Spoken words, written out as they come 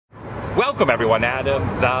Welcome everyone, Adam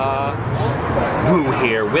TheDailyWoo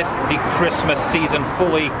here with the Christmas season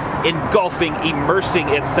fully engulfing, immersing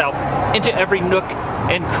itself into every nook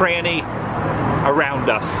and cranny around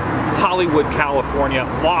us. Hollywood, California,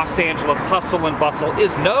 Los Angeles, hustle and bustle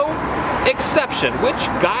is no exception, which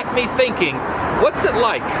got me thinking, what's it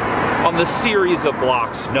like on the series of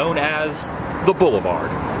blocks known as the Boulevard?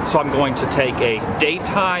 So I'm going to take a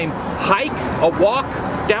daytime hike, a walk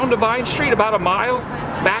down to Vine Street, about a mile,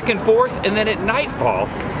 back and forth, and then at nightfall,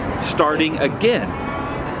 starting again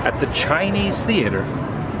at the Chinese Theater,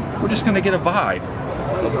 we're just going to get a vibe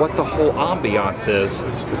of what the whole ambiance is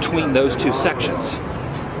between those two sections.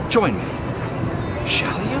 Join me,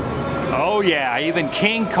 shall you? Oh yeah, even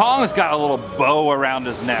King Kong's got a little bow around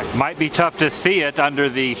his neck. Might be tough to see it under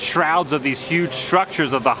the shrouds of these huge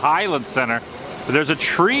structures of the Highland Center, but there's a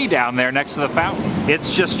tree down there next to the fountain.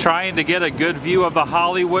 It's just trying to get a good view of the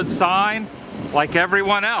Hollywood sign like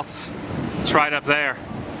everyone else. It's right up there.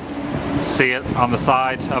 See it on the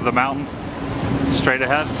side of the mountain, straight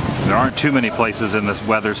ahead. There aren't too many places in this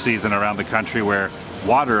weather season around the country where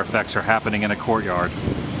water effects are happening in a courtyard.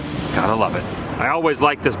 Gotta love it. I always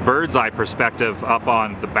like this bird's eye perspective up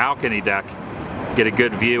on the balcony deck. Get a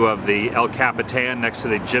good view of the El Capitan next to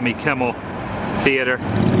the Jimmy Kimmel Theater.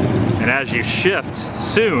 And as you shift,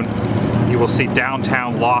 soon you will see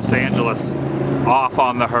downtown Los Angeles off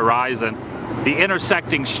on the horizon. The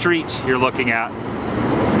intersecting street you're looking at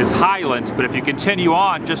is Highland, but if you continue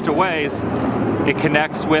on just a ways, it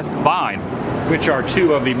connects with Vine, which are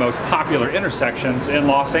two of the most popular intersections in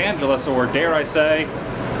Los Angeles, or dare I say,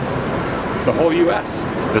 the whole US.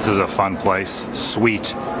 This is a fun place,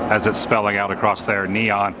 sweet, as it's spelling out across there,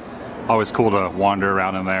 neon. Always cool to wander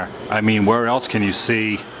around in there. I mean, where else can you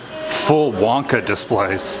see full Wonka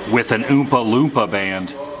displays with an Oompa Loompa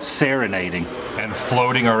band serenading and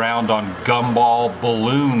floating around on gumball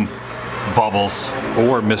balloon bubbles,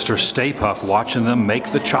 or Mr. Stay Puft watching them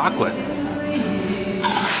make the chocolate.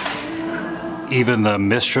 Even the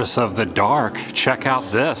Mistress of the Dark, check out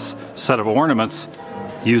this set of ornaments,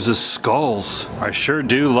 uses skulls. I sure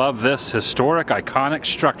do love this historic, iconic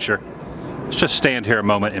structure. Let's just stand here a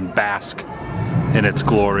moment and bask in its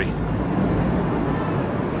glory.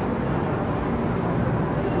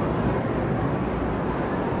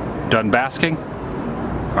 Done basking?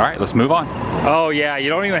 All right, let's move on. Oh yeah, you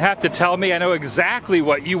don't even have to tell me. I know exactly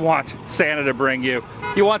what you want Santa to bring you.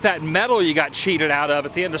 You want that medal you got cheated out of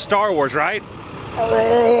at the end of Star Wars, right?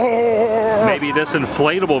 Maybe this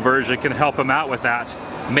inflatable version can help him out with that.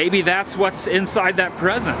 Maybe that's what's inside that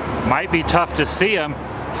present. Might be tough to see him,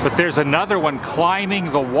 but there's another one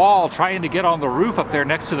climbing the wall, trying to get on the roof up there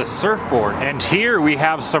next to the surfboard. And here we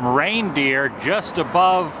have some reindeer just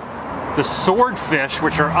above the swordfish,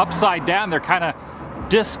 which are upside down. They're kind of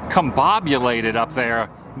discombobulated up there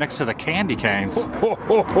next to the candy canes. I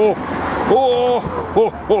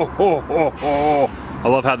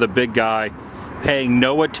love how the big guy, paying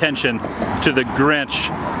no attention to the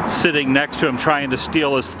Grinch sitting next to him trying to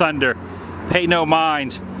steal his thunder, pay no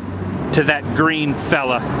mind to that green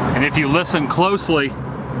fella. And if you listen closely,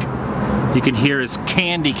 you can hear his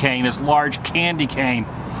candy cane, his large candy cane,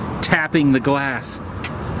 tapping the glass,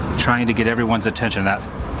 trying to get everyone's attention. It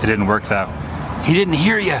didn't work though. He didn't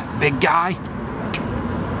hear you, big guy.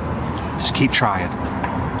 Just keep trying.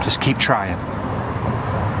 Just keep trying.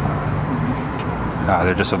 Ah,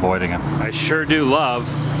 they're just avoiding him. I sure do love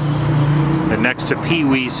that next to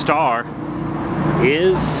Pee-wee's star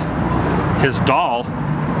is his doll,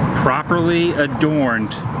 properly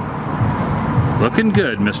adorned. Looking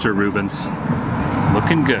good, Mr. Rubens.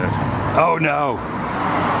 Looking good. Oh no!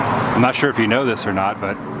 I'm not sure if you know this or not,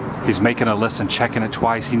 but he's making a list and checking it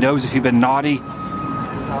twice. He knows if you've been naughty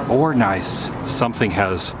or nice, something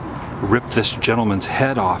has ripped this gentleman's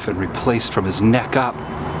head off and replaced from his neck up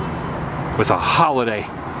with a holiday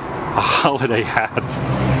hat.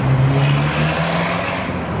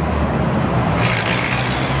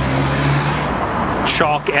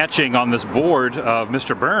 Chalk etching on this board of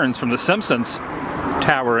Mr. Burns from The Simpsons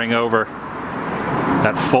towering over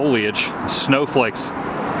that foliage. Snowflakes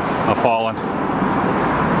have fallen.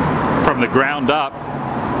 From the ground up,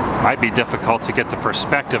 might be difficult to get the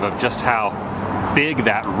perspective of just how big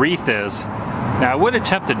that wreath is. Now I would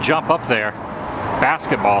attempt to jump up there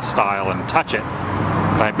basketball style and touch it,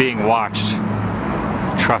 but I'm being watched.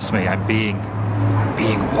 Trust me, I'm being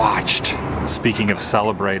watched. Speaking of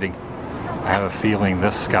celebrating, I have a feeling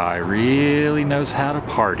this guy really knows how to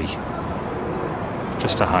party.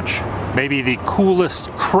 Just a hunch. Maybe the coolest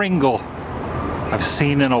Kringle I've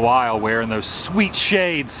seen in a while, wearing those sweet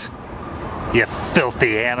shades. You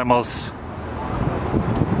filthy animals.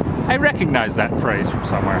 I recognize that phrase from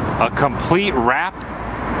somewhere. A complete wrap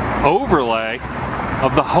overlay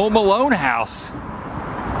of the Home Alone house.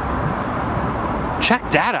 Check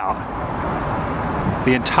that out.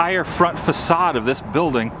 The entire front facade of this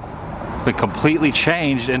building has been completely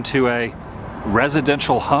changed into a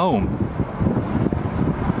residential home.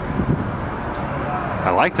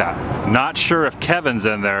 I like that. Not sure if Kevin's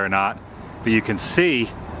in there or not, but you can see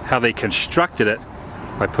how they constructed it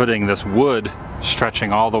by putting this wood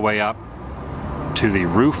stretching all the way up to the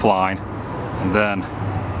roof line, and then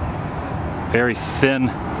very thin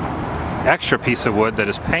extra piece of wood that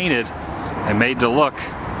is painted and made to look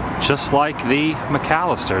just like the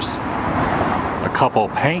McAllisters. A couple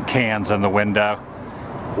paint cans in the window.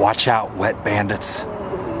 Watch out, wet bandits.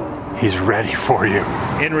 He's ready for you.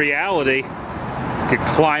 In reality, you could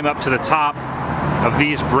climb up to the top of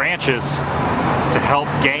these branches to help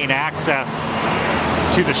gain access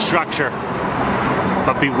to the structure.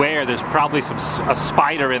 But beware, there's probably a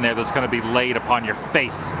spider in there that's going to be laid upon your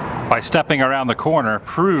face. By stepping around the corner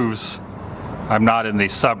proves I'm not in the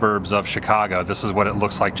suburbs of Chicago. This is what it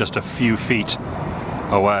looks like just a few feet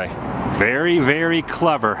away. Very, very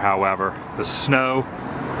clever, however. The snow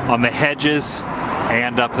on the hedges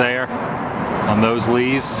and up there on those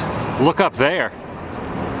leaves. Look up there.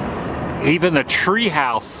 Even the tree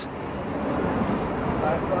house.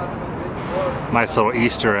 Nice little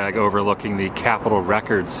Easter egg overlooking the Capitol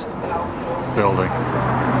Records building.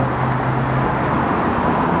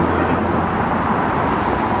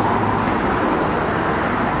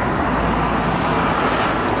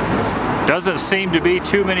 Doesn't seem to be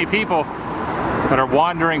too many people that are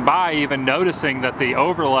wandering by even noticing that the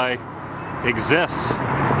overlay exists.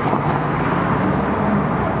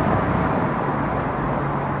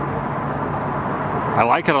 I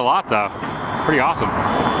like it a lot though. Pretty awesome.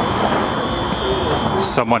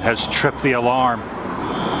 Someone has tripped the alarm.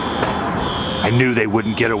 I knew they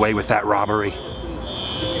wouldn't get away with that robbery.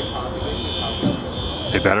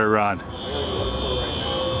 They better run.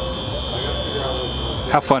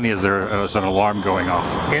 How funny is there as an alarm going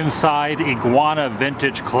off? Inside Iguana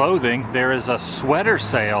Vintage Clothing, there is a sweater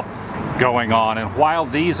sale going on, and while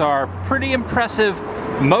these are pretty impressive,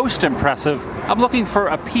 most impressive, I'm looking for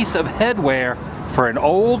a piece of headwear for an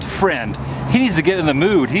old friend. He needs to get in the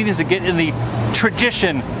mood. He needs to get in the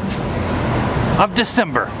tradition of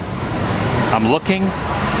December. I'm looking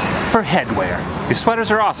for headwear. These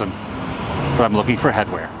sweaters are awesome, but I'm looking for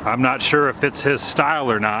headwear. I'm not sure if it's his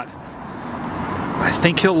style or not. I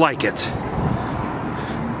think he'll like it.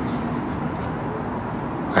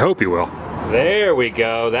 I hope he will. There we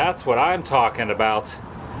go. That's what I'm talking about.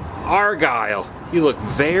 Argyle. You look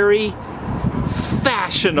very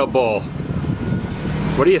fashionable.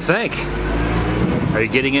 What do you think? Are you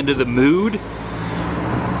getting into the mood?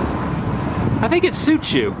 I think it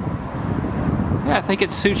suits you. Yeah, I think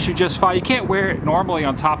it suits you just fine. You can't wear it normally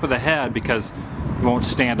on top of the head because you won't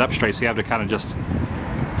stand up straight, so you have to kind of just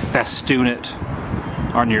festoon it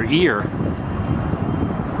on your ear.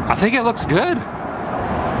 I think it looks good.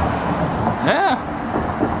 Yeah.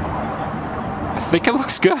 I think it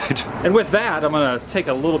looks good. And with that, I'm gonna take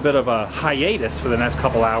a little bit of a hiatus for the next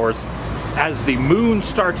couple hours as the moon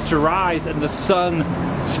starts to rise and the sun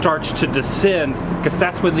starts to descend, because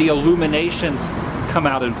that's when the illuminations come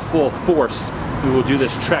out in full force. We will do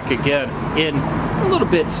this trek again in a little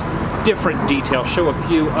bit different detail, show a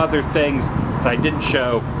few other things that I didn't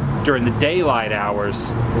show during the daylight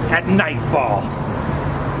hours at nightfall.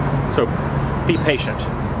 So be patient,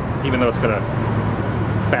 even though it's gonna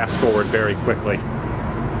fast forward very quickly.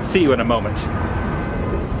 See you in a moment.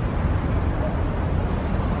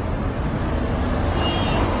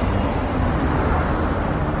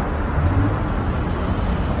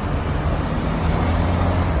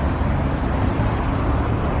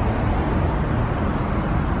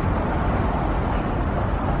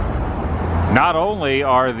 Not only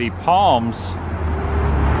are the palms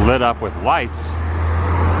lit up with lights,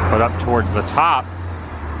 but up towards the top,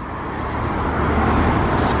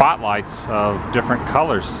 spotlights of different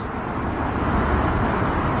colors.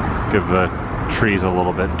 Give the trees a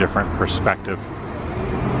little bit different perspective.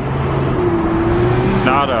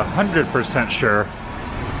 Not 100% sure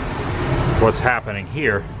what's happening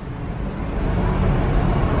here.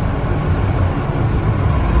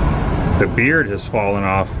 The beard has fallen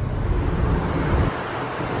off.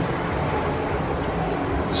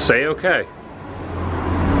 Say okay.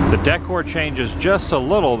 The decor changes just a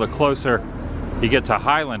little the closer you get to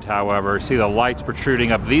Highland, however. See the lights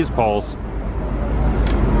protruding up these poles.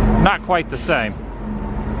 Not quite the same.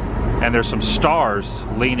 And there's some stars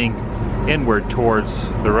leaning inward towards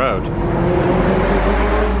the road.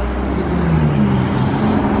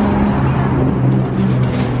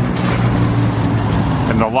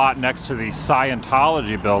 lot next to the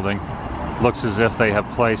Scientology building. Looks as if they have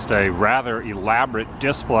placed a rather elaborate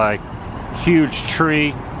display. Huge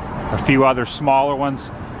tree, a few other smaller ones,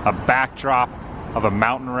 a backdrop of a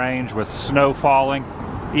mountain range with snow falling.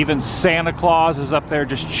 Even Santa Claus is up there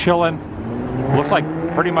just chilling. Looks like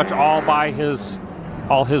pretty much all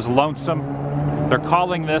his lonesome. They're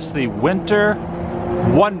calling this the Winter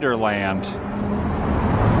Wonderland.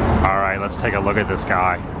 All right, let's take a look at this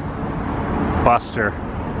guy. Buster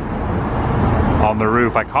on the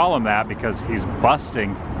roof. I call him that because he's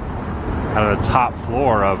busting out of the top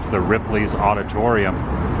floor of the Ripley's Auditorium.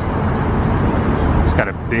 He's got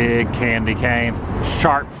a big candy cane,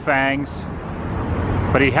 sharp fangs,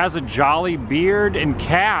 but he has a jolly beard and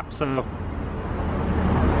cap, so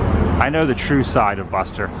I know the true side of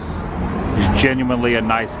Buster. He's genuinely a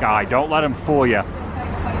nice guy. Don't let him fool you.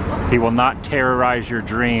 He will not terrorize your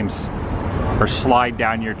dreams or slide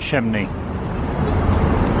down your chimney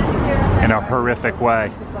in a horrific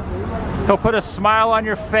way. He'll put a smile on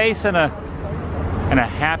your face and a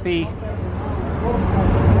happy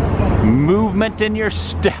movement in your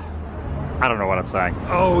step. I don't know what I'm saying.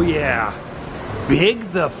 Oh yeah.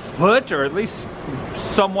 Bigfoot, or at least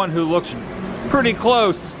someone who looks pretty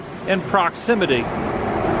close in proximity.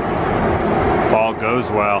 If all goes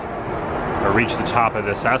well, I reach the top of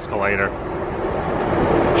this escalator.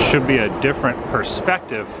 Should be a different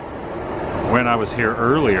perspective from when I was here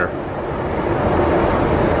earlier.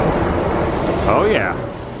 Oh yeah,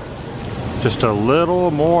 just a little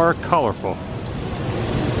more colorful.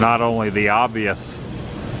 Not only the obvious,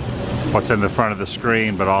 what's in the front of the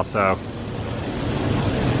screen, but also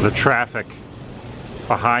the traffic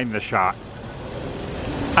behind the shot.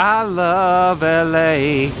 I love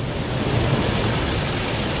LA.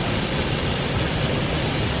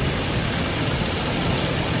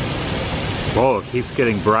 Whoa, it keeps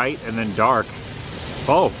getting bright and then dark.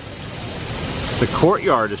 Oh, the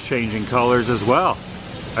courtyard is changing colors as well.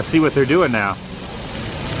 I see what they're doing now.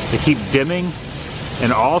 They keep dimming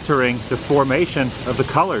and altering the formation of the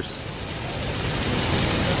colors.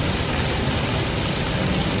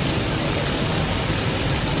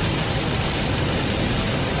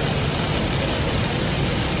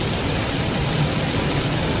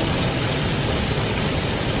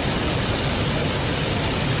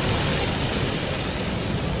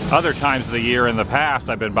 Other times of the year in the past,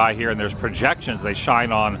 I've been by here and there's projections. They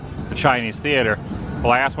shine on the Chinese theater.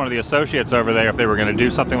 Well, I asked one of the associates over there if they were going to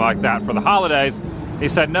do something like that for the holidays. He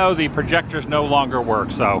said, no, the projectors no longer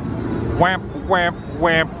work. So, whamp, whamp,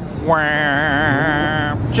 whamp,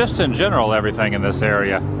 whamp. Just in general, everything in this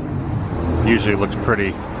area usually looks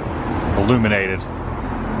pretty illuminated.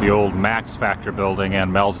 The old Max Factor building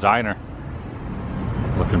and Mel's Diner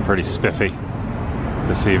looking pretty spiffy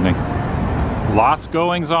this evening. Lots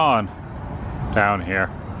goings on down here,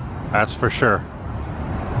 that's for sure.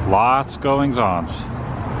 Lots goings ons.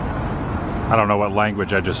 I don't know what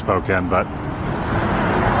language I just spoke in, but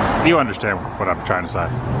you understand what I'm trying to say.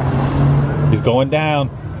 He's going down,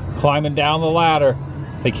 climbing down the ladder.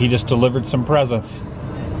 I think he just delivered some presents.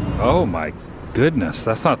 Oh my goodness,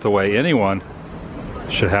 that's not the way anyone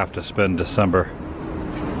should have to spend December.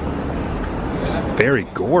 Very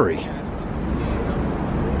gory.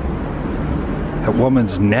 That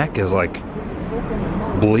woman's neck is like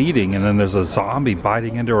bleeding, and then there's a zombie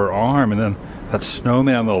biting into her arm, and then that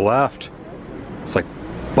snowman on the left, it's like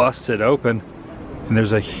busted open, and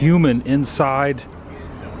there's a human inside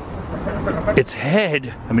its head.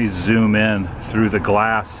 Let me zoom in through the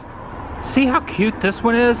glass. See how cute this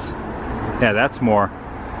one is? Yeah, that's more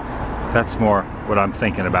what I'm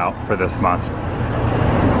thinking about for this month.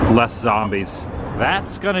 Less zombies.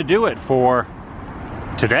 That's gonna do it for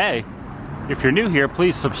today. If you're new here,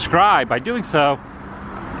 please subscribe. By doing so,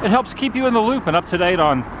 it helps keep you in the loop and up to date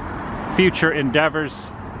on future endeavors,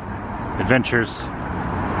 adventures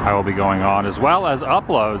I will be going on, as well as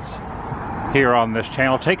uploads here on this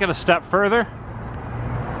channel. Take it a step further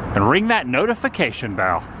and ring that notification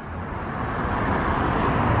bell.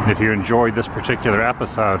 And if you enjoyed this particular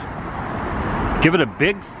episode, give it a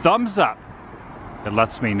big thumbs up. It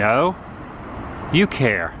lets me know you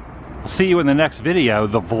care. I'll see you in the next video,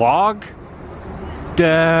 the vlog.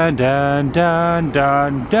 Dun dun dun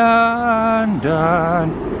dun dun dun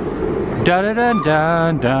dun dun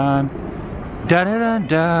dun dun dun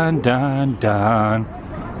dun dun dun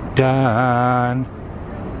dun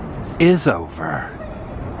is over.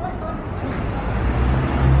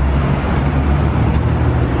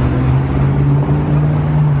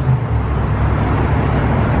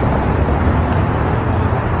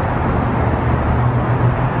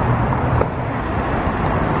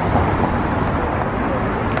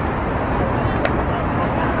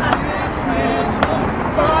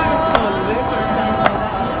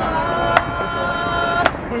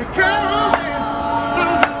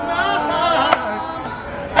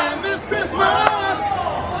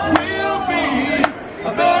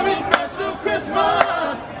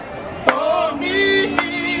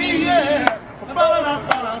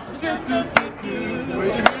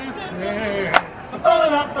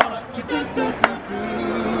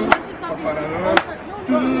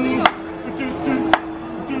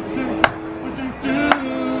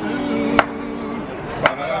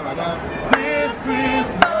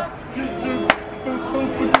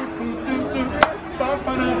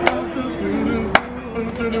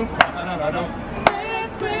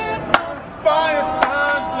 This Christmas,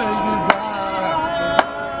 fireside blazing bright.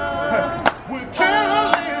 We're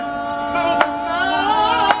caroling through the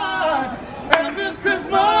night, and this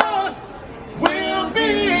Christmas will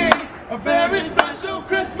be a very special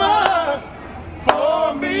Christmas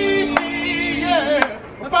for me. Yeah.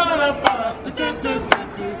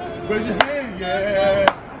 Raise your hand, yeah.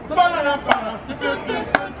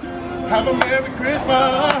 Have a Merry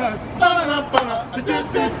Christmas.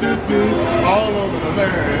 All over the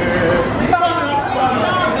land.